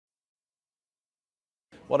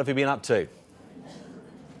What have you been up to?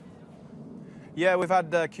 Yeah, we've had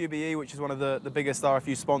QBE, which is one of the biggest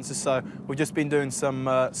RFU sponsors, so we've just been doing some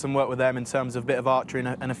work with them in terms of a bit of archery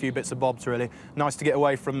and a few bits of bobs, really. Nice to get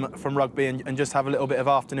away from rugby and just have a little bit of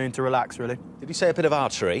afternoon to relax, really. Did you say a bit of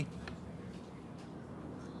archery?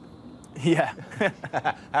 Yeah.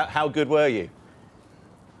 How good were you?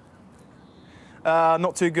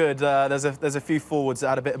 Not too good. There's a few forwards that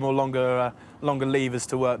had a bit more longer levers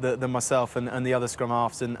to work than myself and the other scrum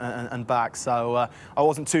halves and back. So I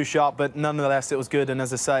wasn't too sharp, but nonetheless it was good. And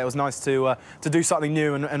as I say, it was nice to do something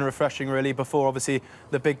new and refreshing, really, before obviously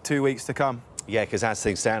the big 2 weeks to come. Yeah, because as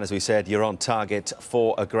things stand, as we said, you're on target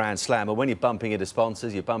for a Grand Slam. And when you're bumping into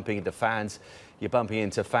sponsors, you're bumping into fans, you're bumping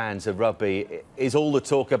into fans of rugby, is all the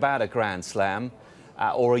talk about a Grand Slam?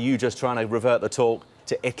 Or are you just trying to revert the talk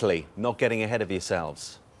to Italy, not getting ahead of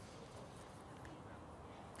yourselves?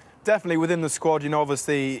 Definitely within the squad,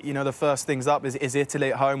 obviously, the first things up is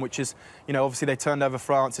Italy at home, which is, obviously they turned over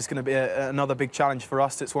France. It's going to be another big challenge for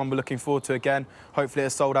us. It's one we're looking forward to again. Hopefully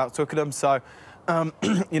it's sold out Twickenham. So,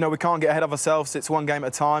 we can't get ahead of ourselves. It's one game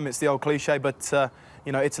at a time. It's the old cliche, but,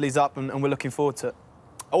 Italy's up and we're looking forward to it.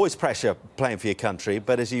 Always pressure playing for your country,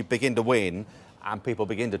 but as you begin to win and people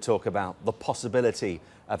begin to talk about the possibility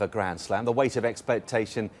of a Grand Slam, the weight of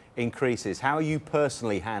expectation increases. How are you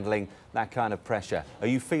personally handling that kind of pressure? Are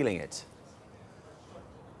you feeling it?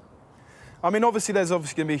 I mean, obviously, there's going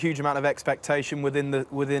to be a huge amount of expectation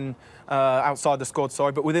outside the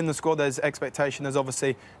squad, but within the squad, there's expectation. There's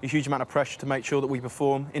obviously a huge amount of pressure to make sure that we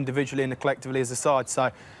perform individually and collectively as a side.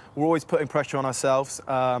 So we're always putting pressure on ourselves,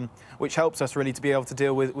 which helps us really to be able to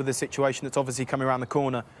deal with the situation that's obviously coming around the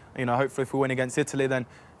corner. Hopefully, if we win against Italy, then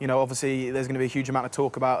obviously there's going to be a huge amount of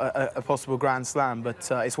talk about a possible Grand Slam. But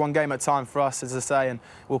it's one game at a time for us, as I say, and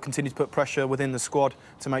we'll continue to put pressure within the squad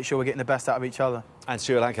to make sure we're getting the best out of each other. And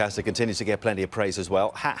Stuart Lancaster continues to get plenty of praise as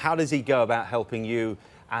well. How does he go about helping you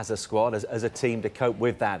as a squad, as a team, to cope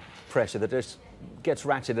with that pressure that just gets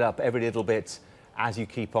ratcheted up every little bit as you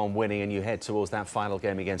keep on winning and you head towards that final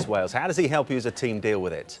game against Wales? How does he help you as a team deal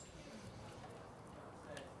with it?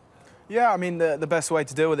 Yeah, I mean, the best way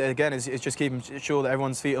to deal with it, again, is just keeping sure that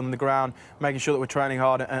everyone's feet on the ground, making sure that we're training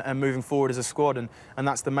hard and moving forward as a squad, and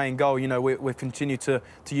that's the main goal. We've continued to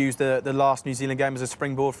use the last New Zealand game as a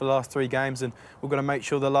springboard for the last 3 games, and we're going to make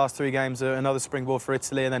sure the last 3 games are another springboard for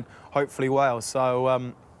Italy and then hopefully Wales.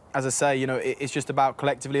 So, as I say, it's just about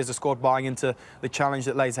collectively as a squad buying into the challenge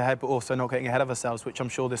that lays ahead, but also not getting ahead of ourselves, which I'm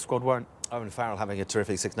sure this squad won't. Owen Farrell having a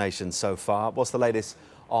terrific Six Nations so far. What's the latest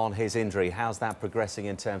on his injury? How's that progressing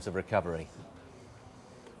in terms of recovery?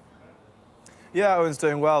 Yeah, Owen's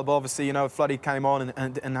doing well, but obviously, Floody came on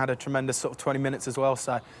and had a tremendous sort of 20 minutes as well.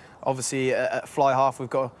 So, obviously, at fly half, we've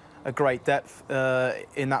got a great depth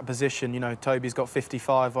in that position. Toby's got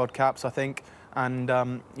 55 odd caps, I think. And,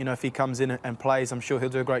 if he comes in and plays, I'm sure he'll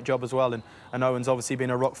do a great job as well. And Owen's obviously been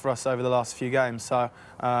a rock for us over the last few games. So,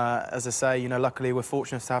 as I say, luckily we're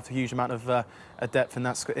fortunate to have a huge amount of depth in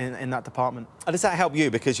that department. And does that help you?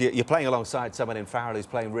 Because you're playing alongside someone in Farrell who's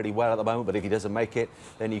playing really well at the moment, but if he doesn't make it,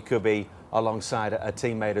 then you could be alongside a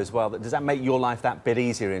teammate as well. Does that make your life that bit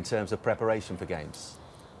easier in terms of preparation for games?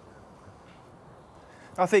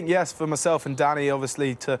 I think, yes, for myself and Danny,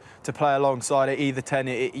 obviously, to play alongside at either 10,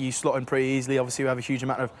 you slot in pretty easily. Obviously, we have a huge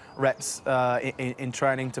amount of reps in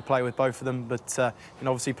training to play with both of them. But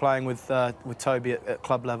obviously, playing with Toby at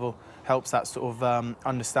club level helps that sort of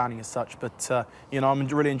understanding as such. But, I'm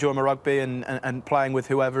really enjoying my rugby and playing with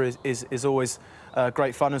whoever is always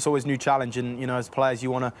great fun. It's always a new challenge. And, as players,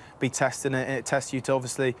 you want to be tested, and it tests you to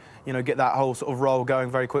obviously, get that whole sort of role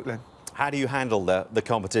going very quickly. How do you handle the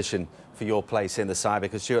competition for your place in the side?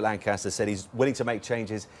 Because Stuart Lancaster said he's willing to make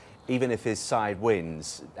changes even if his side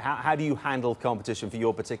wins. How do you handle competition for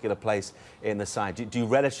your particular place in the side? Do you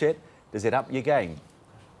relish it? Does it up your game?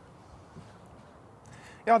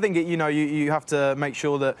 Yeah, I think you have to make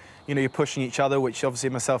sure that you're pushing each other, which obviously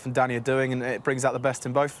myself and Danny are doing, and it brings out the best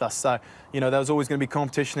in both of us. So there's always going to be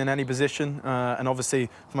competition in any position, and obviously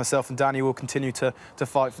for myself and Danny, we'll continue to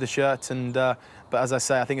fight for the shirt. And but as I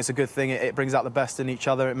say, I think it's a good thing. It brings out the best in each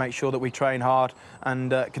other. It makes sure that we train hard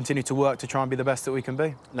and continue to work to try and be the best that we can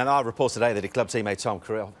be. Now, I report today that your club teammate Tom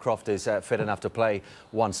Croft is fit enough to play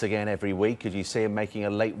once again every week. Could you see him making a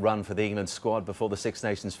late run for the England squad before the Six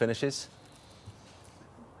Nations finishes?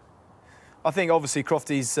 I think obviously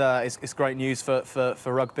Crofty's it's great news for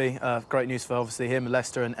rugby, great news for obviously him,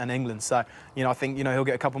 Leicester and England. So I think he'll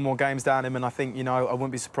get a couple more games down him, and I think I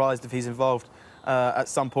wouldn't be surprised if he's involved at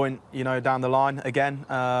some point down the line again.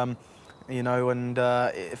 And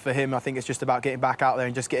for him, I think it's just about getting back out there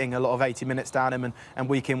and just getting a lot of 80 minutes down him and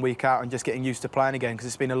week in, week out, and just getting used to playing again, because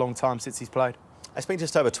it's been a long time since he's played. It's been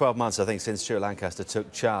just over 12 months, I think, since Stuart Lancaster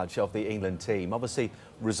took charge of the England team. Obviously,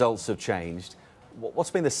 results have changed.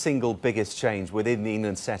 What's been the single biggest change within the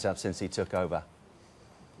England setup since he took over?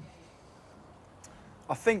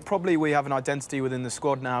 I think probably we have an identity within the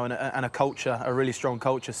squad now and a culture, a really strong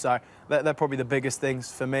culture. So they're probably the biggest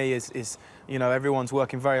things for me is you know, everyone's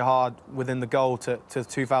working very hard within the goal to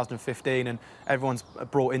 2015, and everyone's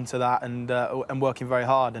brought into that and working very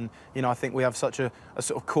hard. And you know, I think we have such a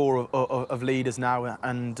sort of core of leaders now,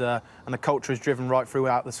 and the culture is driven right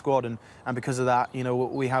throughout the squad. And because of that, you know,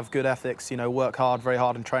 we have good ethics. You know, work hard, very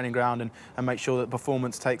hard in training ground, and make sure that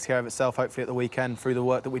performance takes care of itself. Hopefully at the weekend through the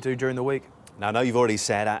work that we do during the week. Now, I know you've already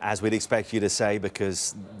said, as we'd expect you to say,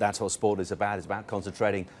 because that's what sport is about. It's about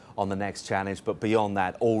concentrating on the next challenge. But beyond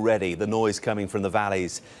that, already the noise coming from the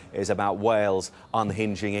valleys is about Wales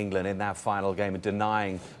unhinging England in that final game and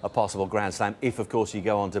denying a possible Grand Slam. If, of course, you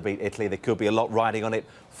go on to beat Italy, there could be a lot riding on it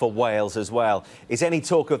for Wales as well. Is any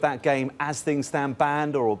talk of that game, as things stand,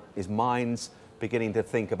 banned, or is minds beginning to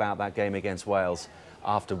think about that game against Wales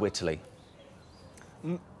after Italy?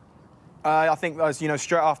 I think, as you know,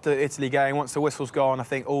 straight after the Italy game, once the whistle's gone, I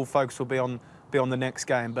think all focus will be on the next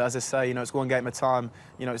game. But as I say, you know, it's one game at a time.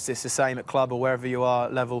 You know, it's the same at club or wherever you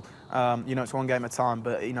are level. You know, it's one game at a time.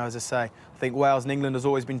 But you know, as I say, I think Wales and England has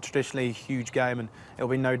always been traditionally a huge game, and it'll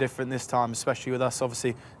be no different this time, especially with us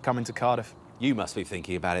obviously coming to Cardiff. You must be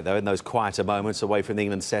thinking about it though in those quieter moments away from the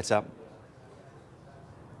England setup.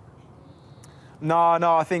 No,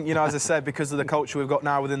 I think, you know, as I said, because of the culture we've got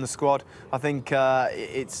now within the squad, I think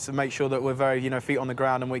it's to make sure that we're very, you know, feet on the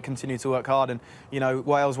ground and we continue to work hard. And, you know,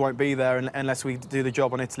 Wales won't be there unless we do the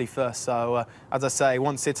job on Italy first. So, as I say,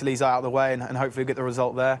 once Italy's out of the way and hopefully get the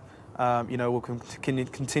result there, you know, we'll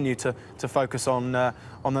continue to focus on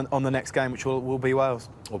the next game, which will be Wales.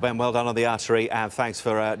 Well, Ben, well done on the archery, and thanks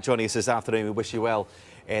for joining us this afternoon. We wish you well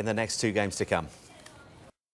in the next two games to come.